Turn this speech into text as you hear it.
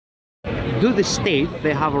do the state,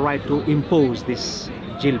 they have a right to impose this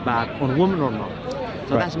jilbab on women or not?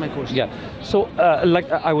 So Right. that's my question. Yeah. So,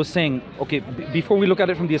 like I was saying, okay, before we look at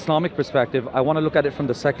it from the Islamic perspective, I want to look at it from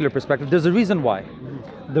the secular perspective. There's a reason why.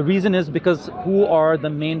 The reason is because who are the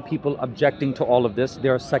main people objecting to all of this? They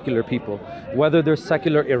are secular people. Whether they're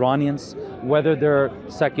secular Iranians, whether they're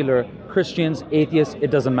secular Christians, atheists,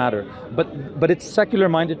 it doesn't matter. But it's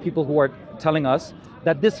secular-minded people who are telling us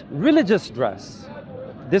that this religious dress,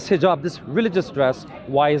 this hijab, this religious dress,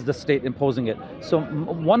 why is the state imposing it? So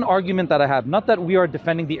one argument that I have, not that we are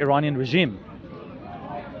defending the Iranian regime,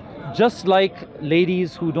 just like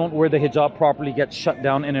ladies who don't wear the hijab properly get shut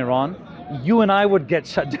down in Iran, you and I would get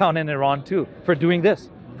shut down in Iran too for doing this,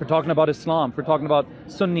 for talking about Islam, for talking about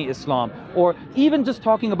Sunni Islam, or even just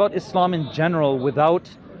talking about Islam in general without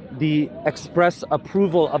the express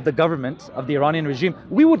approval of the government, of the Iranian regime,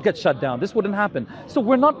 we would get shut down. This wouldn't happen. So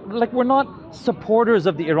we're not supporters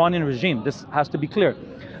of the Iranian regime. This has to be clear.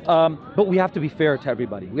 But we have to be fair to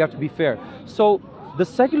everybody. We have to be fair. So the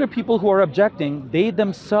secular people who are objecting, they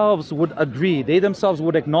themselves would agree, they themselves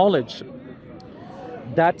would acknowledge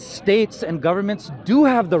that states and governments do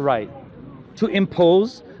have the right to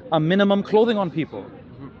impose a minimum clothing on people.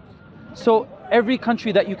 So every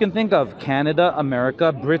country that you can think of, Canada,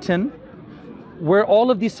 America, Britain, where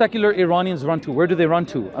all of these secular Iranians run to, where do they run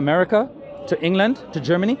to? America, to England, to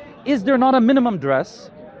Germany? Is there not a minimum dress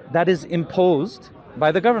that is imposed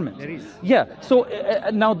by the government? There is. Yeah, so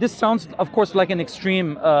now this sounds, of course, like an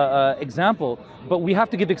extreme example, but we have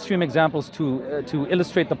to give extreme examples to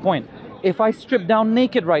illustrate the point. If I strip down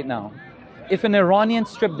naked right now, if an Iranian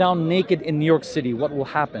stripped down naked in New York City, what will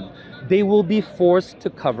happen? They will be forced to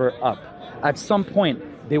cover up. At some point,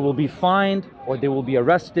 they will be fined or they will be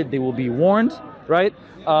arrested, they will be warned, right?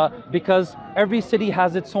 Because every city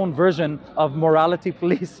has its own version of morality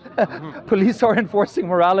police. Police are enforcing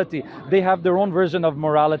morality. They have their own version of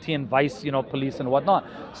morality and vice, police and whatnot.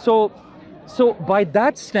 So by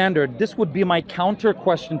that standard, this would be my counter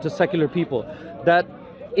question to secular people, that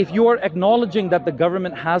if you are acknowledging that the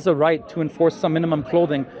government has a right to enforce some minimum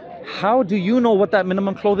clothing, how do you know what that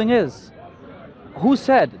minimum clothing is? Who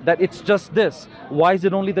said that it's just this? Why is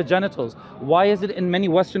it only the genitals? Why is it in many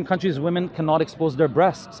Western countries women cannot expose their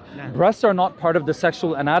breasts? Yeah. Breasts are not part of the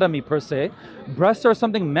sexual anatomy per se. Breasts are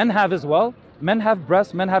something men have as well. Men have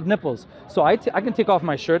breasts, men have nipples. So I can take off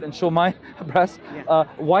my shirt and show my breasts. Yeah.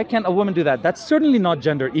 Why can't a woman do that? That's certainly not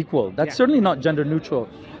gender equal. That's certainly not gender neutral.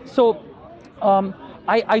 So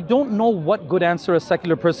I don't know what good answer a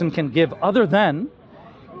secular person can give other than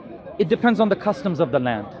it depends on the customs of the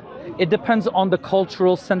land. It depends on the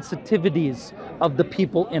cultural sensitivities of the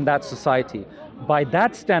people in that society. By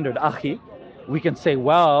that standard, Akhi, we can say,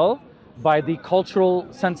 well, by the cultural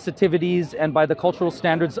sensitivities and by the cultural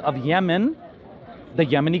standards of Yemen, the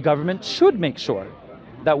Yemeni government should make sure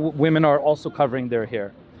that women are also covering their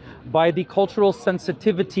hair. By the cultural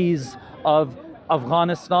sensitivities of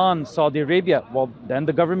Afghanistan, Saudi Arabia, well, then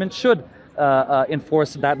the government should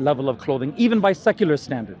enforce that level of clothing, even by secular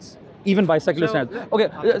standards. Even by secular standards. Okay,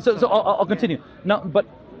 so I'll continue. Now, but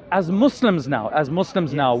as Muslims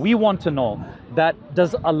now, we want to know that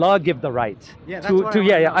does Allah give the right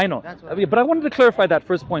I know. But I wanted to clarify that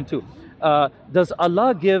first point too. Does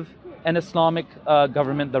Allah give an Islamic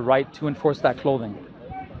government the right to enforce that clothing?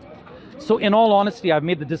 So in all honesty, I've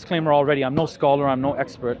made the disclaimer already. I'm no scholar, I'm no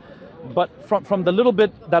expert. But from the little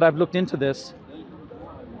bit that I've looked into this,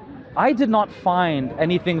 I did not find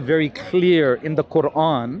anything very clear in the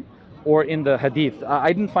Quran or in the Hadith.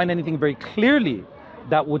 I didn't find anything very clearly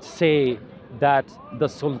that would say that the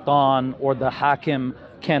Sultan or the Hakim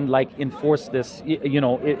can enforce this,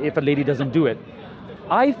 if a lady doesn't do it.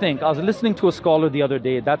 I was listening to a scholar the other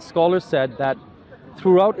day. That scholar said that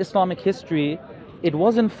throughout Islamic history, it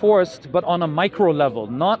was enforced, but on a micro level,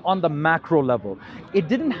 not on the macro level. It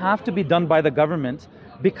didn't have to be done by the government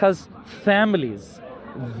because families,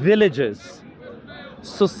 villages,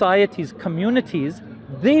 societies, communities,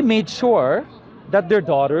 they made sure that their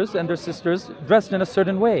daughters and their sisters dressed in a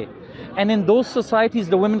certain way. And in those societies,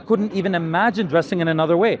 the women couldn't even imagine dressing in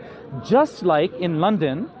another way. Just like in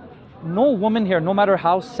London, no woman here, no matter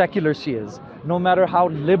how secular she is, no matter how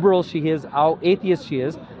liberal she is, how atheist she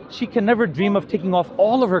is, she can never dream of taking off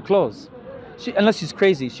all of her clothes. Unless she's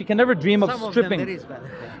crazy. She can never dream of stripping.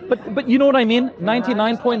 But you know what I mean?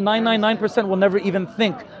 99.999% will never even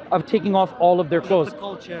think of taking off all of their clothes. The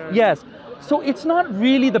culture. Yes. So it's not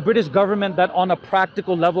really the British government that on a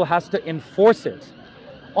practical level has to enforce it.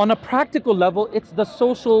 On a practical level, it's the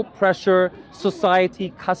social pressure,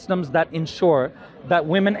 society, customs that ensure that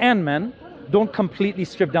women and men don't completely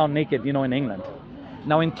strip down naked, in England.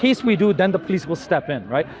 Now, in case we do, then the police will step in,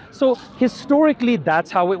 right? So historically,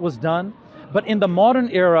 that's how it was done. But in the modern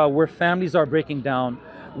era, where families are breaking down,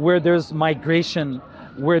 where there's migration,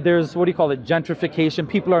 where there's, what do you call it, gentrification,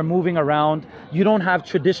 people are moving around, you don't have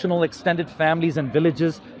traditional extended families and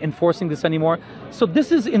villages enforcing this anymore. So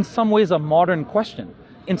this is in some ways a modern question.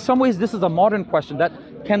 In some ways, this is a modern question, that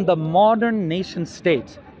can the modern nation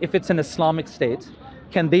state, if it's an Islamic state,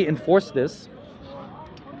 can they enforce this?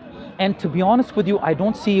 And to be honest with you, I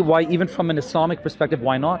don't see why, even from an Islamic perspective,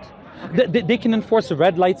 why not? They can enforce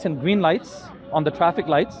red lights and green lights on the traffic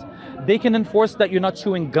lights. They can enforce that you're not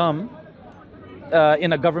chewing gum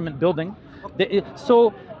in a government building.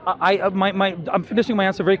 I'm finishing my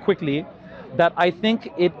answer very quickly, that I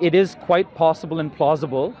think it is quite possible and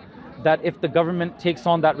plausible that if the government takes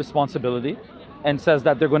on that responsibility and says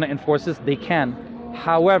that they're going to enforce this, they can.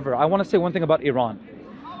 However, I want to say one thing about Iran.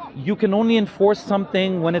 You can only enforce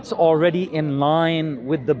something when it's already in line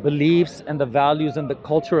with the beliefs and the values and the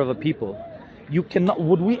culture of a people. You cannot.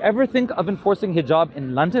 Would we ever think of enforcing hijab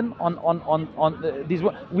in London on these?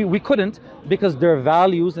 We couldn't, because their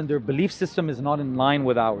values and their belief system is not in line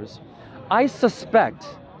with ours. I suspect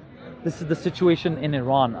this is the situation in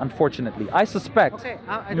Iran, unfortunately. I suspect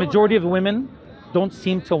the majority of women don't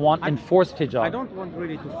seem to want enforced hijab. I don't want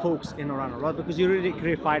really to focus in Iran a lot, because you really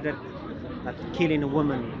clarified that killing a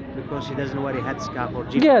woman because she doesn't wear a headscarf or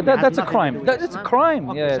jilbab. Yeah, that's a crime. It's a crime.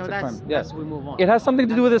 Okay, yeah, so it's a crime. Yeah. we move on. It has something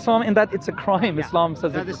to do with Islam in that it's a crime. Yeah. Islam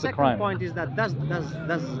says Now, it's a crime. The second point is that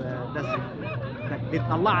did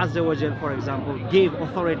Allah Azza wa Jal, for example, gave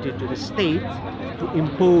authority to the state to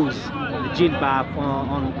impose the jilbab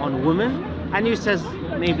on women? And you says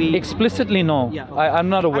maybe Explicitly, no. Yeah, okay. I'm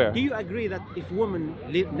not aware. Do you agree that if women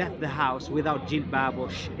left the house without jilbab or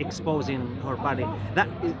exposing her body, that,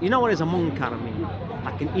 you know what is a munkar mean?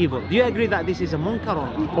 Like an evil. Do you agree that this is a munkar or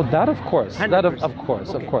not? Oh, that of course. 100%. That of course,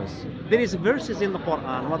 Okay. of course. There is verses in the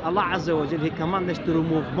Quran what Allah Azza wa Jal, He commands us to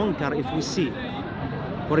remove munkar if we see.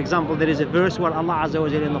 For example, there is a verse where Allah Azza wa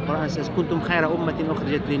Jal in the Quran says, "Kuntum khayra ummatin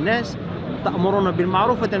ukhrijat lin-nas ta'muruna bil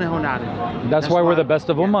ma'ruf wa tanhauna 'anil munkar." That's why we're the best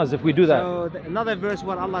of ummahs if we do that. So another verse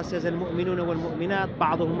where Allah says, "Al-mu'minuna wal-mu'minat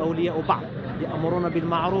ba'duhum awliya'u ba'd ya'muruna bil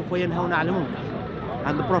ma'ruf wa yanhauna 'anil munkar."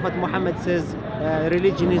 And the Prophet Muhammad says,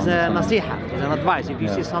 religion is a nasiha, is an advice. If you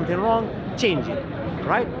see something wrong, change it,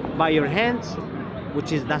 right? By your hands,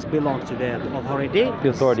 that belongs to the authority, The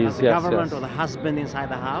authorities, the yes, government yes. or the husband inside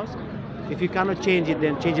the house. If you cannot change it,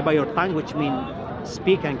 then change it by your tongue, which means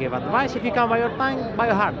speak and give advice. If you can't by your tongue, by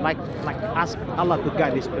your heart, like ask Allah to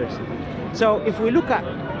guide this person. So if we look at,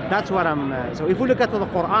 that's what I'm. So if we look at the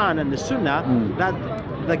Quran and the Sunnah, that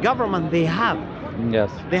the government they have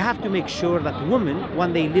to make sure that women,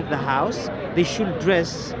 when they leave the house, they should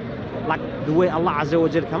dress like the way Allah Azza wa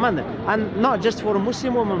Jal commanded. And not just for a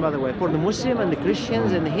Muslim woman, by the way, for the Muslim and the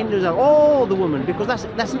Christians and the Hindus and all the women, because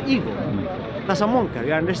that's an evil. That's a munkar,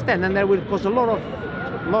 you understand? And that will cause a lot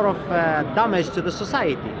of damage to the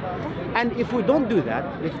society. And if we don't do that,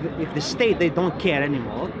 if the state, they don't care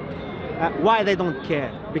anymore, why they don't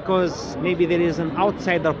care? Because maybe there is an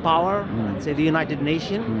outsider power, let's say the United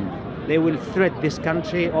Nations. They will threat this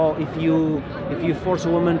country, or if you force a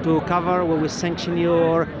woman to cover, we will sanction you,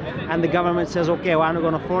 and the government says, okay, well, I'm not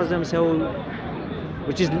going to force them, so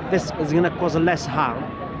this is going to cause less harm,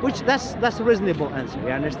 which that's a reasonable answer, you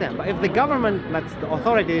understand? But if the government, that's the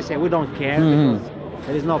authority, they say we don't care because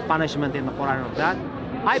there is no punishment in the Quran of that,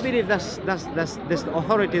 I believe this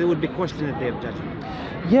authority that would be questioned at the day of judgment.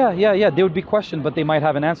 Yeah, they would be questioned, but they might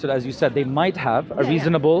have an answer. As you said, they might have a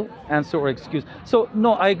reasonable answer or excuse. So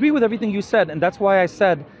no, I agree with everything you said, and that's why I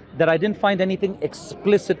said that I didn't find anything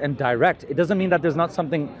explicit and direct. It doesn't mean that there's not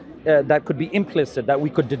something that could be implicit, that we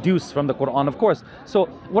could deduce from the Quran, of course. So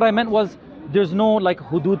what I meant was, there's no like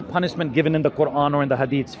hudud punishment given in the Quran or in the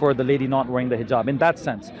hadiths for the lady not wearing the hijab in that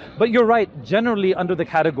sense. But you're right, generally under the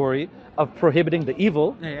category of prohibiting the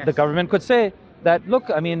evil, the government could say that, look,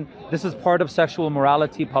 I mean, this is part of sexual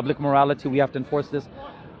morality, public morality, we have to enforce this.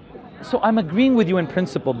 So I'm agreeing with you in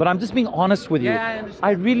principle, but I'm just being honest with you.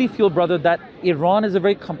 I really feel, brother, that Iran is a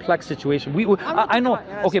very complex situation. I know,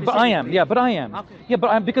 okay, but I am. Yeah, but I am. Okay. Yeah, but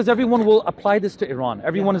I'm, because everyone will apply this to Iran.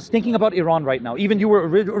 Everyone is thinking about Iran right now. Even you were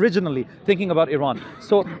originally thinking about Iran.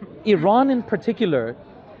 So Iran in particular,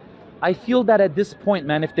 I feel that at this point,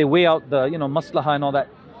 man, if they weigh out the, maslaha and all that,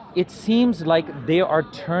 it seems like they are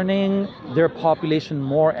turning their population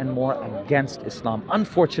more and more against Islam,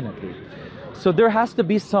 unfortunately. So there has to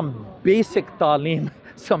be some basic ta'lim,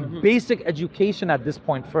 some basic education at this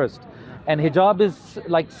point first. And hijab is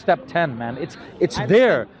like step 10, man. It's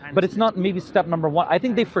there, but it's not maybe step number 1. I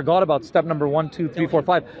think they forgot about step number 1, 2, 3, 4,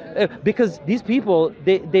 5. Because these people,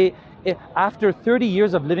 After 30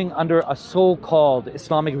 years of living under a so-called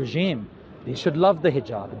Islamic regime, they should love the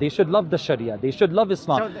hijab, they should love the Sharia, they should love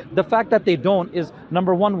Islam. So the fact that they don't is,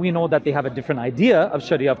 number one, we know that they have a different idea of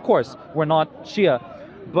Sharia, of course. We're not Shia.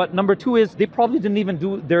 But number two is they probably didn't even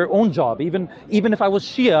do their own job. Even if I was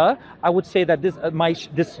Shia, I would say that this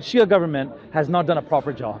Shia government has not done a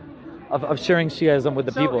proper job of sharing Shiaism with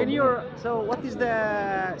the people. So what is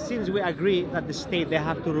the, since we agree that the state, they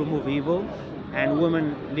have to remove evil and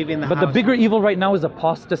women live in the house. But the bigger evil right now is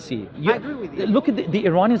apostasy. I agree with you. Look at the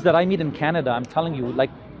Iranians that I meet in Canada. I'm telling you, like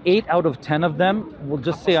 8 out of 10 of them will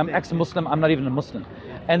just say, I'm ex-Muslim, I'm not even a Muslim.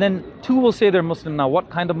 And then 2 will say they're Muslim. Now, what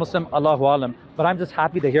kind of Muslim? Allahu alam. But I'm just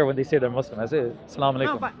happy to hear when they say they're Muslim. I say, Assalamu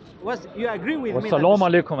alaikum. No, but you agree with me? Assalamu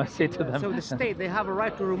alaikum, I say to them. So the state, they have a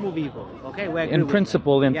right to remove evil. Okay, we agree in with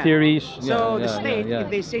principle, in yeah. theory. So the state, if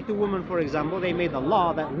they say to women, for example, they made a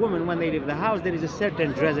law that women, when they leave the house, there is a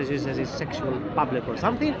certain dress, as you say, is sexual public or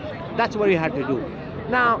something. That's what you had to do.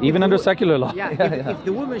 Now, even under secular law. If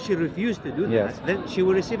the woman should refuse to do that, then she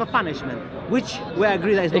will receive a punishment, which we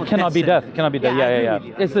agree that is not it cannot be death. It cannot be death. Yeah.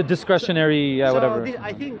 It's a discretionary, whatever. So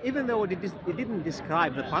I think even though it didn't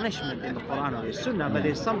describe the punishment in the Quran or the Sunnah, but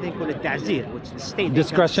there's something called a ta'zir, which the state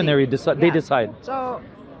discretionary. They decide. So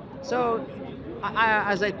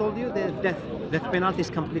as I told you, the death penalty is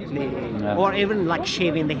completely, or even like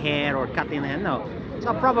shaving the hair or cutting the hair. No.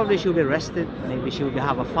 So probably she'll be arrested, maybe she'll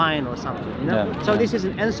have a fine or something, you know? So this is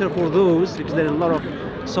an answer for those, because there are a lot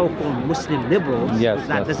of so-called Muslim liberals,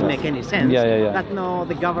 that doesn't make any sense, that no,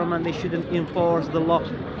 the government, they shouldn't enforce the law.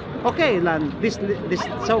 Okay, Lan, this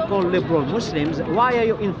so-called liberal Muslims, why are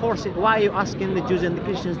you asking the Jews and the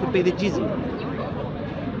Christians to pay the jizya?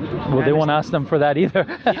 Well, they won't ask them for that either.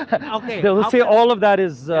 Okay. They'll say all of that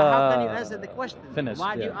is how can you answer the question? Finished.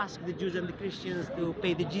 Why do you ask the Jews and the Christians to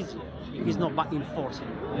pay the jizya? It's not about enforcing.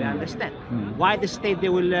 You understand? Why the state they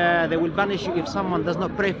will punish you if someone does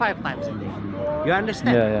not pray 5 times a day? You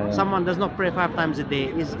understand? Someone does not pray 5 times a day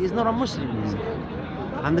is not a Muslim.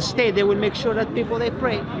 And the state, they will make sure that people, they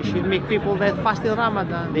pray. They should make people that fast in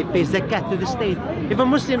Ramadan. They pay zakat to the state. If a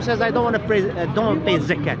Muslim says, I don't want to pray, don't pay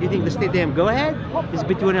zakat, you think the state, them go ahead? It's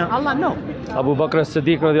between Allah? No. Abu Bakr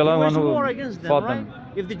as-Siddiq radiallahu anhu war against them, right?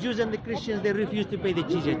 If the Jews and the Christians, they refuse to pay the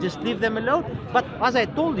jizya, just leave them alone. But as I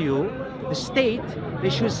told you, the state,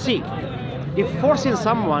 they should seek. If forcing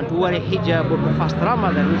someone to wear a hijab or to fast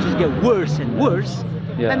Ramadan, which is get worse and worse,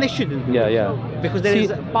 then they shouldn't do it. Because there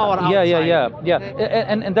is power outside.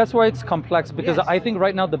 And that's why it's complex, because I think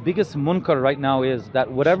right now the biggest munkar right now is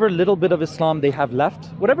that whatever little bit of Islam they have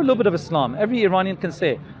left, whatever little bit of Islam, every Iranian can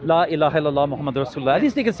say, La ilaha illallah Muhammad Rasulullah. At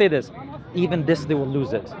least they can say this. Even this they will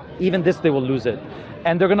lose it. Even this they will lose it.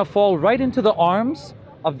 And they're going to fall right into the arms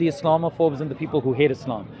of the Islamophobes and the people who hate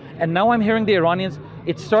Islam. And now I'm hearing the Iranians,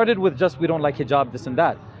 it started with just we don't like hijab, this and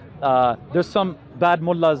that. There's some bad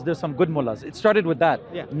mullahs, there's some good mullahs. It started with that.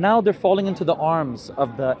 Now they're falling into the arms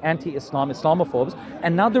of the anti-Islam Islamophobes,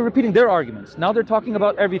 and now they're repeating their arguments. Now they're talking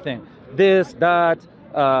about everything. This, that,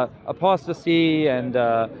 apostasy and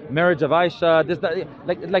marriage of Aisha, this, that,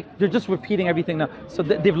 like they're just repeating everything now. So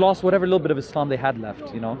they've lost whatever little bit of Islam they had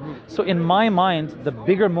left, you know. So in my mind, the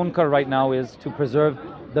bigger munkar right now is to preserve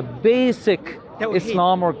the basic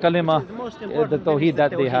Islam or kalima, the tawheed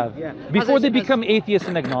that they have, before they become atheist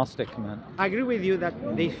and agnostic, man. I agree with you that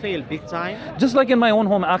they fail big time. Just like in my own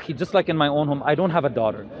home, Akhi, just like in my own home, I don't have a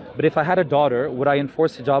daughter. But if I had a daughter, would I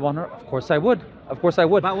enforce hijab on her? Of course I would. Of course I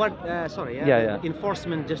would. But what,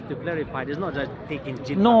 enforcement, just to clarify, is not just taking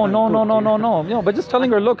jizya. No, but just telling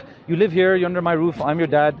her, look, you live here, you're under my roof, I'm your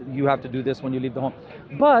dad, you have to do this when you leave the home.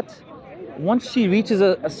 But once she reaches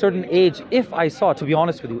a certain age, if I saw, to be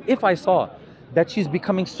honest with you, if I saw that she's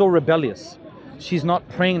becoming so rebellious, she's not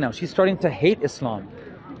praying now, she's starting to hate Islam,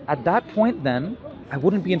 at that point then, I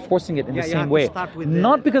wouldn't be enforcing it in the same way.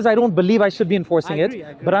 Not because I don't believe I should be enforcing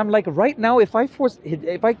it, but I'm like, right now, if I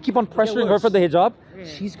keep on pressuring her for the hijab,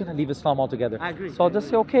 she's gonna leave Islam altogether. I agree. So I'll just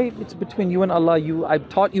say, okay, it's between you and Allah. I've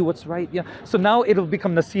taught you what's right. So now it'll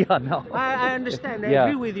become nasiha now. I understand. I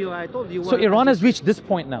agree with you. I told you. So Iran has reached this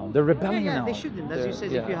point now. They're rebelling now. They shouldn't. As you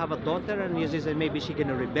said, if you have a daughter and you say maybe she's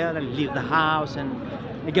gonna rebel and leave the house and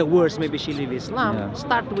it get worse, maybe she leave Islam.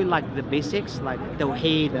 Start with like the basics, like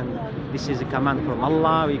tawheed, and this is a command from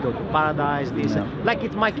Allah. We go to paradise. This, like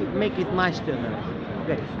it might make it nice to her.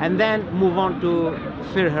 Okay. And then move on to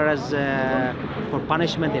fear her as for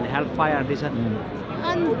punishment in hellfire. This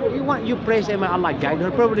and you praise him, Allah guide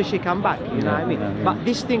her. Probably she come back. You know what I mean? But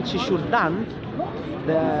this thing she should done.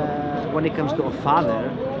 When it comes to a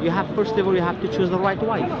father, you have first of all you have to choose the right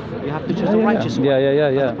wife. You have to choose the righteous one.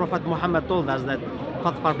 Yeah. The Prophet Muhammad told us that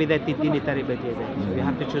فاظفر بذات الدين تربت يداك. So you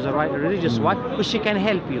have to choose a right religious one, which she can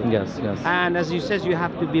help you. Yes, yes. And as you says, you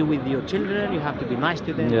have to be with your children. You have to be nice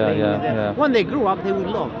to them. Yeah, play yeah, with them. yeah. When they grow up, they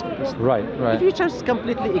will love. Right, right. If you just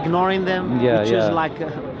completely ignoring them, Yeah, you choose yeah. like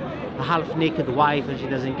a half-naked wife and she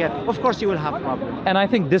doesn't care. Of course, you will have problems. And I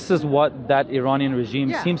think this is what that Iranian regime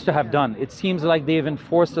Yeah, seems to have done. It seems like they've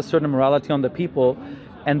enforced a certain morality on the people,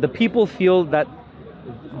 and the people feel that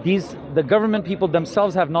the government people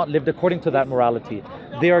themselves have not lived according to that morality.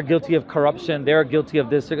 They are guilty of corruption. They are guilty of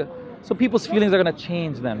this. So people's feelings are going to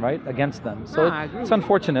change then, right, against them. So I agree. it's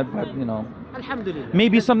unfortunate, but Alhamdulillah.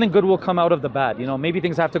 maybe something good will come out of the bad. Maybe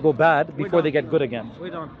things have to go bad before they don't- get good again. We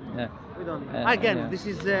don't. Yeah. We don't. Yeah, Again, yeah. this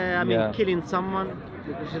is, I mean, Yeah. killing someone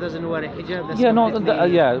because she doesn't wear a hijab. That's Yeah, no,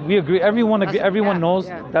 completely- yeah, we agree. Everyone agree. That's- Everyone yeah, knows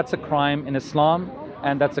yeah. that's a crime in Islam,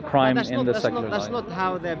 and that's a crime That's in not, the that's secular not, that's life. not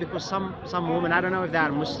how they, because some women, I don't know if they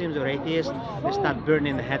are Muslims or atheists, they start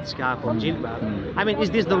burning the headscarf or jilbab. I mean, is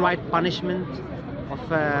this the right punishment of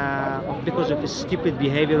because of the stupid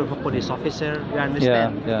behavior of a police officer? You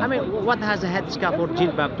understand? Yeah, yeah. I mean, what has a headscarf or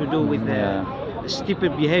jilbab to do with the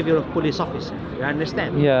stupid behavior of police officer? You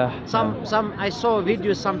understand? Yeah. Some I saw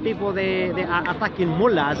videos. Some people they are attacking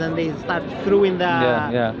mullahs and they start throwing the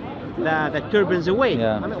turbans away.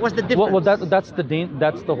 Yeah. I mean, what's the difference? Well,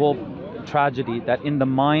 that's the whole tragedy, that in the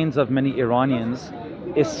minds of many Iranians,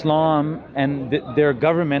 Islam and their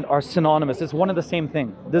government are synonymous. It's one and the same thing.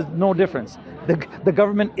 There's no difference. The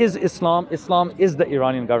government is Islam. Islam is the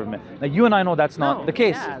Iranian government. Now you and I know that's not No, the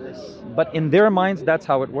case. yeah, But in their minds, that's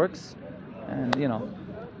how it works. And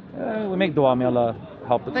we make dua, may Allah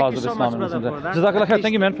help the Thank cause you of so Islam much, and brother, Muslims. for that. Jazakallah khair.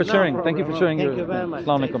 Thank you, man, for No sharing. Thank you for problem. sharing Thank your. you very much.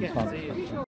 Assalamu Take alaikum. care.